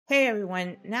Hey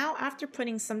everyone, now after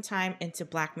putting some time into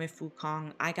Black Myth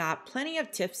Wukong, I got plenty of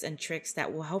tips and tricks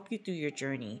that will help you through your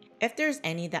journey. If there's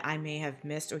any that I may have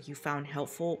missed or you found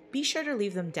helpful, be sure to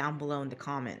leave them down below in the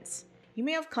comments. You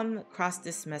may have come across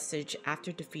this message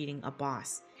after defeating a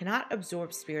boss. Cannot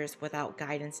absorb spirits without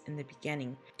guidance in the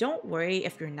beginning. Don't worry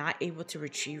if you're not able to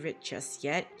retrieve it just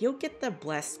yet, you'll get the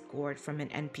Blessed Gourd from an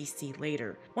NPC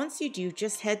later. Once you do,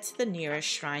 just head to the nearest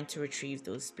shrine to retrieve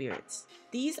those spirits.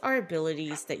 These are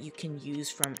abilities that you can use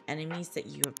from enemies that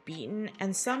you have beaten,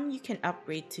 and some you can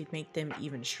upgrade to make them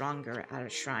even stronger at a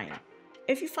shrine.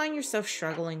 If you find yourself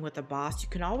struggling with a boss, you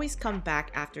can always come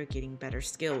back after getting better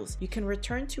skills. You can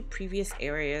return to previous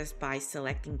areas by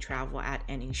selecting travel at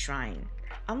any shrine.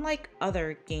 Unlike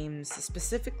other games,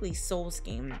 specifically Souls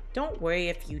game, don't worry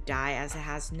if you die as it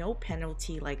has no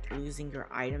penalty like losing your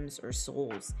items or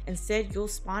souls. Instead, you'll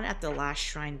spawn at the last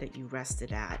shrine that you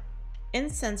rested at.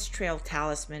 Incense Trail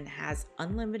Talisman has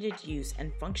unlimited use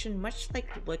and function much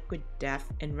like Liquid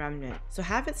Death in Remnant, so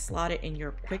have it slotted in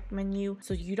your quick menu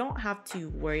so you don't have to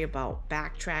worry about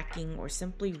backtracking or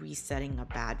simply resetting a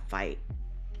bad fight.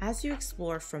 As you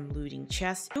explore from looting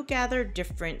chests, you'll gather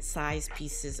different size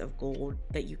pieces of gold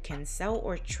that you can sell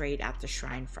or trade at the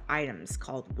shrine for items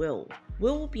called Will.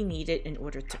 Will be needed in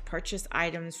order to purchase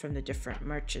items from the different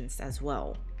merchants as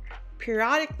well.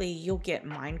 Periodically, you'll get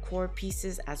mine core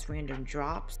pieces as random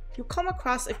drops. You'll come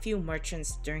across a few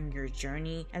merchants during your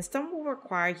journey, and some will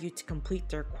require you to complete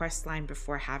their quest line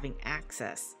before having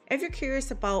access. If you're curious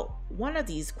about one of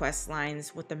these quest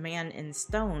lines with the man in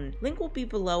stone, link will be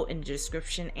below in the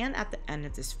description and at the end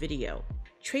of this video.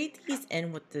 Trade these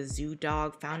in with the zoo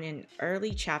dog found in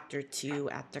early chapter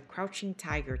 2 at the Crouching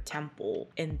Tiger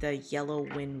Temple in the Yellow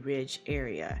Wind Ridge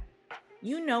area.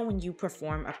 You know when you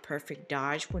perform a perfect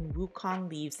dodge when Wukong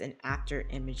leaves an after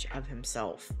image of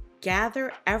himself.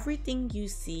 Gather everything you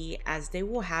see as they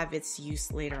will have its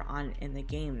use later on in the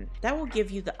game. That will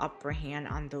give you the upper hand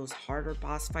on those harder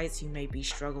boss fights you may be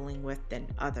struggling with than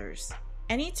others.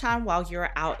 Anytime while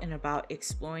you're out and about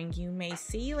exploring, you may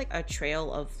see like a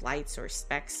trail of lights or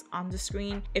specks on the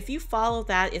screen. If you follow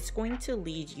that, it's going to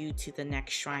lead you to the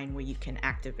next shrine where you can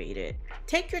activate it.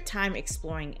 Take your time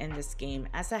exploring in this game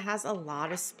as it has a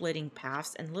lot of splitting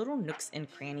paths and little nooks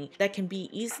and crannies that can be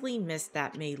easily missed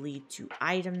that may lead to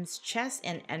items, chests,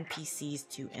 and NPCs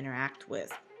to interact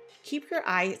with. Keep your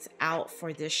eyes out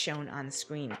for this shown on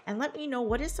screen and let me know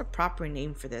what is the proper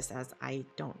name for this, as I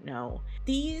don't know.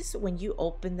 These, when you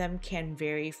open them, can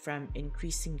vary from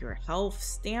increasing your health,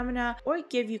 stamina, or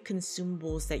give you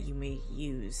consumables that you may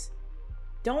use.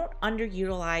 Don't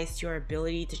underutilize your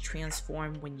ability to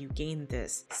transform when you gain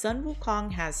this. Sun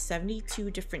Wukong has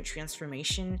 72 different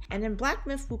transformations, and in Black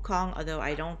Myth Wukong, although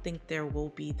I don't think there will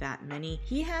be that many,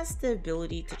 he has the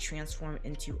ability to transform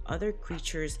into other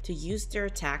creatures to use their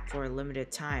attack for a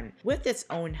limited time, with its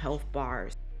own health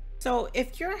bars. So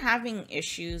if you're having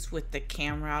issues with the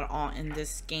camera at all in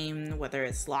this game, whether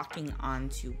it's locking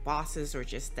onto bosses or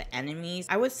just the enemies,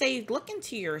 I would say look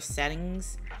into your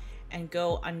settings and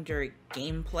go under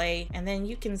gameplay, and then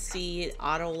you can see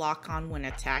auto lock on when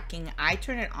attacking. I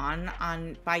turn it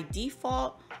on by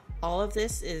default. All of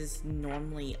this is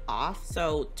normally off,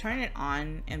 so turn it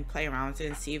on and play around with it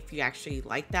and see if you actually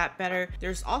like that better.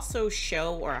 There's also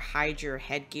show or hide your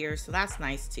headgear, so that's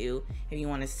nice too if you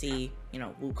want to see, you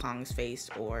know, Wukong's face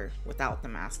or without the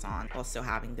mask on while still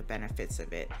having the benefits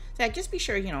of it. So yeah, just be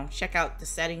sure, you know, check out the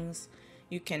settings.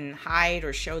 You can hide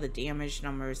or show the damage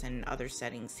numbers and other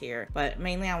settings here, but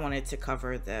mainly I wanted to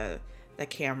cover the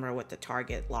camera with the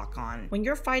target lock on. When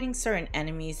you're fighting certain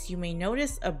enemies, you may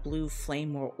notice a blue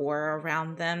flame or aura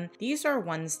around them. These are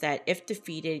ones that, if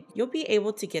defeated, you'll be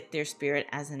able to get their spirit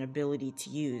as an ability to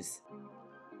use.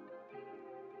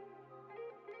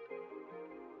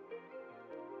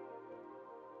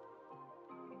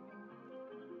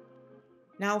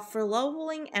 Now for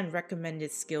leveling and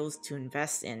recommended skills to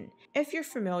invest in. If you're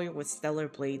familiar with Stellar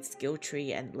Blade's skill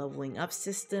tree and leveling up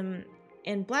system,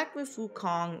 in Black Myth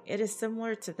Wukong, it is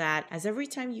similar to that, as every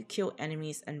time you kill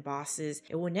enemies and bosses,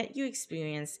 it will net you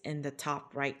experience in the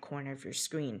top right corner of your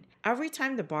screen. Every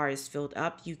time the bar is filled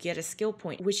up, you get a skill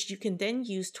point, which you can then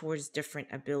use towards different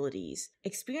abilities.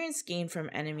 Experience gained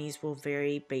from enemies will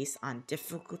vary based on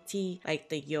difficulty, like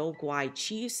the Yo Guai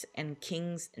Chiefs and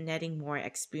Kings netting more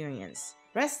experience.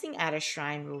 Resting at a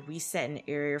shrine will reset an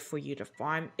area for you to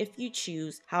farm if you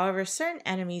choose, however certain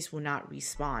enemies will not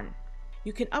respawn.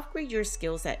 You can upgrade your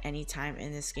skills at any time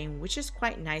in this game, which is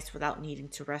quite nice without needing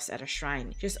to rest at a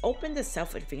shrine. Just open the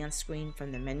self-advance screen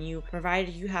from the menu,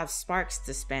 provided you have sparks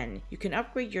to spend. You can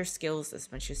upgrade your skills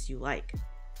as much as you like.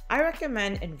 I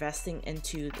recommend investing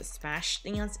into the smash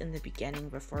stance in the beginning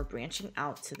before branching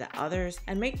out to the others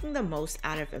and making the most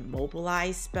out of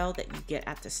immobilize spell that you get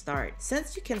at the start,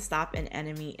 since you can stop an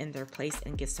enemy in their place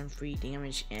and get some free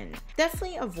damage in.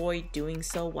 Definitely avoid doing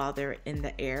so while they're in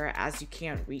the air, as you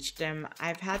can't reach them.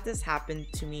 I've had this happen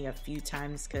to me a few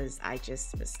times because I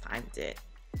just mistimed it.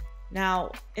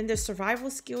 Now, in the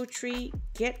survival skill tree,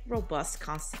 get robust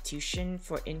constitution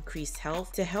for increased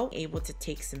health to help able to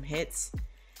take some hits.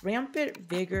 Rampant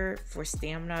vigor for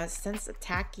stamina, since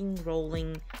attacking,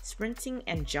 rolling, sprinting,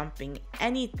 and jumping,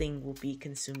 anything will be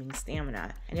consuming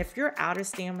stamina. And if you're out of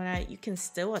stamina, you can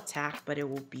still attack, but it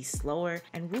will be slower,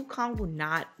 and Wukong will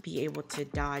not be able to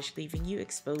dodge, leaving you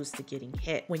exposed to getting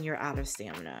hit when you're out of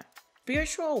stamina.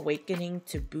 Spiritual Awakening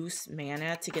to boost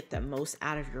mana to get the most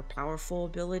out of your powerful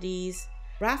abilities.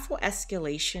 Wrathful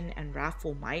Escalation and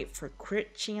Wrathful Might for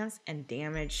crit chance and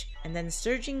damage, and then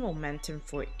Surging Momentum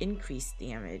for increased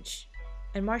damage.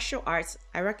 In martial arts,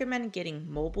 I recommend getting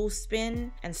Mobile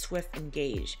Spin and Swift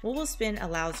Engage. Mobile Spin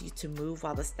allows you to move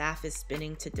while the staff is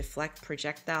spinning to deflect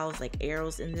projectiles like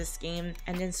arrows in this game,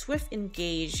 and then Swift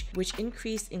Engage, which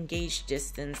increase engage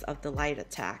distance of the light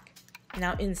attack.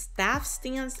 Now in staff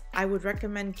stance, I would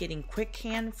recommend getting Quick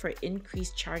Hand for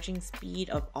increased charging speed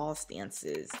of all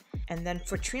stances. And then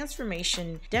for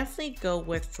transformation, definitely go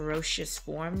with Ferocious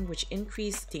Form, which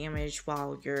increase damage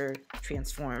while you're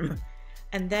transformed.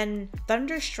 And then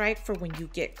Thunder Strike for when you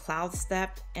get Cloud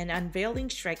Step, and Unveiling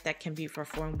Strike that can be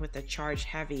performed with a Charge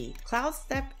Heavy. Cloud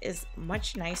Step is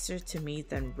much nicer to me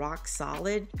than Rock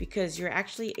Solid because you're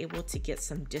actually able to get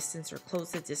some distance or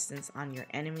close the distance on your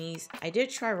enemies. I did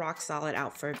try Rock Solid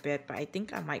out for a bit, but I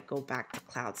think I might go back to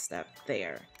Cloud Step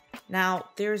there. Now,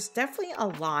 there's definitely a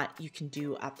lot you can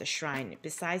do at the shrine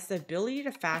besides the ability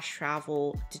to fast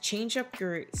travel, to change up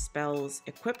your spells,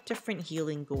 equip different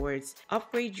healing gourds,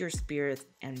 upgrade your spirits,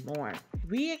 and more.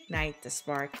 Reignite the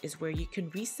Spark is where you can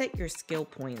reset your skill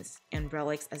points and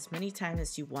relics as many times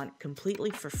as you want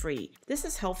completely for free. This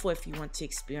is helpful if you want to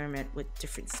experiment with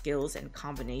different skills and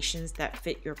combinations that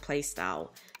fit your playstyle.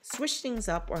 Switch things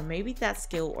up, or maybe that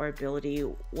skill or ability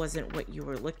wasn't what you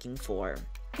were looking for.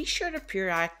 Be sure to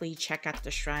periodically check out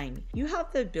the shrine. You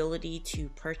have the ability to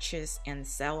purchase and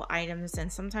sell items,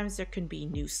 and sometimes there can be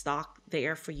new stock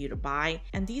there for you to buy,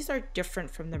 and these are different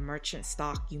from the merchant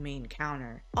stock you may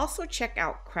encounter. Also check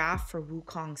out craft for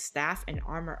Wukong staff and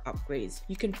armor upgrades.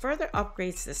 You can further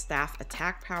upgrade the staff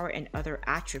attack power and other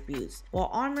attributes, while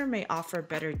armor may offer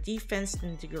better defense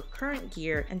than your current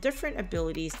gear and different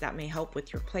abilities that may help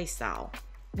with your playstyle.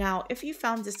 Now, if you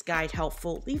found this guide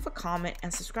helpful, leave a comment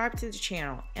and subscribe to the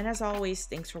channel. And as always,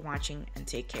 thanks for watching and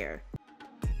take care.